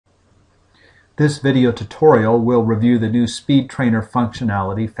This video tutorial will review the new Speed Trainer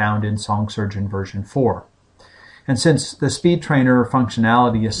functionality found in SongSurgeon version 4. And since the Speed Trainer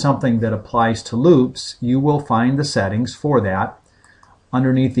functionality is something that applies to loops, you will find the settings for that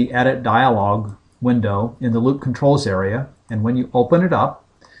underneath the Edit dialog window in the Loop Controls area. And when you open it up,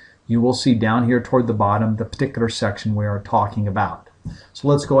 you will see down here toward the bottom the particular section we are talking about. So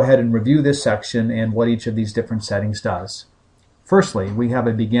let's go ahead and review this section and what each of these different settings does. Firstly, we have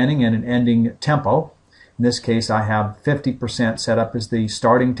a beginning and an ending tempo. In this case, I have 50% set up as the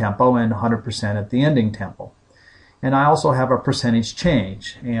starting tempo and 100% at the ending tempo. And I also have a percentage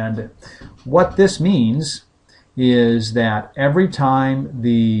change. And what this means is that every time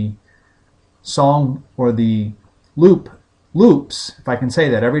the song or the loop loops, if I can say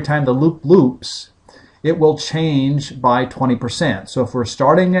that, every time the loop loops, it will change by 20%. So if we're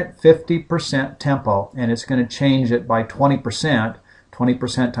starting at 50% tempo and it's going to change it by 20%,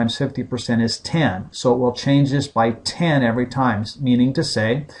 20% times 50% is 10. So it will change this by 10 every time, meaning to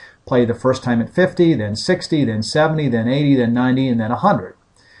say, play the first time at 50, then 60, then 70, then 80, then 90, and then 100.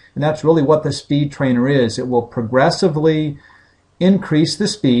 And that's really what the Speed Trainer is. It will progressively increase the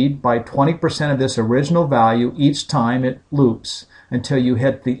speed by 20% of this original value each time it loops until you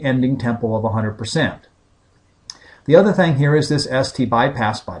hit the ending tempo of 100%. The other thing here is this ST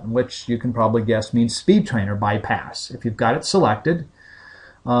bypass button, which you can probably guess means Speed Trainer bypass. If you've got it selected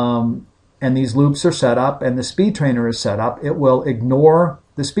and these loops are set up and the Speed Trainer is set up, it will ignore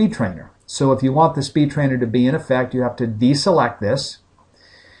the Speed Trainer. So if you want the Speed Trainer to be in effect, you have to deselect this.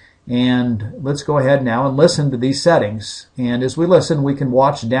 And let's go ahead now and listen to these settings. And as we listen, we can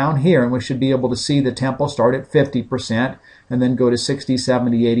watch down here and we should be able to see the tempo start at 50% and then go to 60,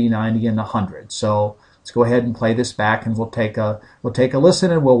 70, 80, 90, and 100. So let's go ahead and play this back and we'll take a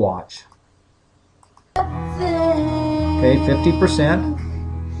listen and we'll watch. Okay, 50%.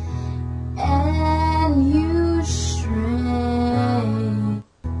 And you stray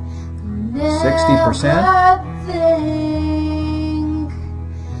 60%.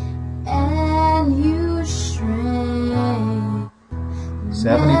 And you stray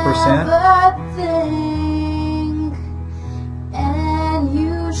 70%. And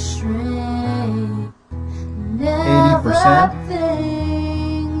you stray 80%.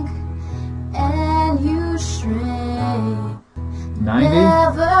 And you stray 90.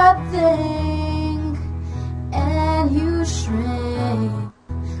 And you stray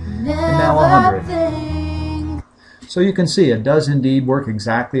And now 100. So you can see it does indeed work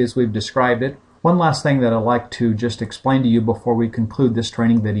exactly as we've described it. One last thing that I'd like to just explain to you before we conclude this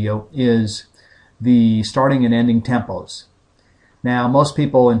training video is the starting and ending tempos. Now, most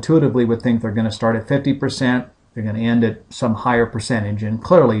people intuitively would think they're going to start at 50%, they're going to end at some higher percentage, and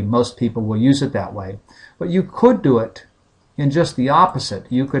clearly most people will use it that way. But you could do it in just the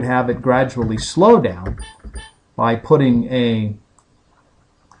opposite. You could have it gradually slow down by putting a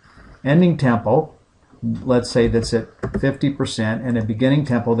ending tempo, let's say that's at 50%, and a beginning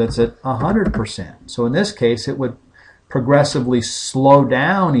tempo that's at 100%. So in this case, it would progressively slow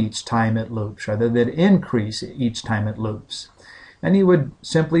down each time it loops, rather than increase each time it loops. And you would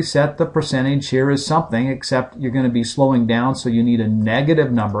simply set the percentage here as something, except you're going to be slowing down, so you need a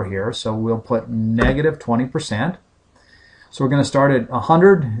negative number here. So we'll put negative 20%. So we're going to start at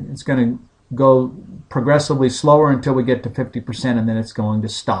 100. It's going to go progressively slower until we get to 50%, and then it's going to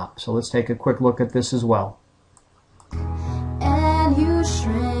stop. So let's take a quick look at this as well. And you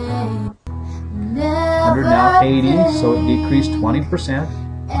stray 100 now 80, so it decreased 20%.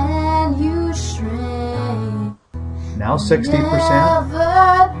 And you stray Now 60%.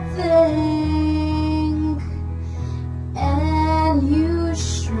 And you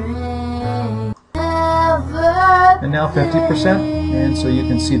stray And now 50%. And so you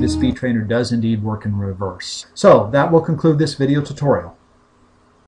can see the Speed Trainer does indeed work in reverse. So that will conclude this video tutorial.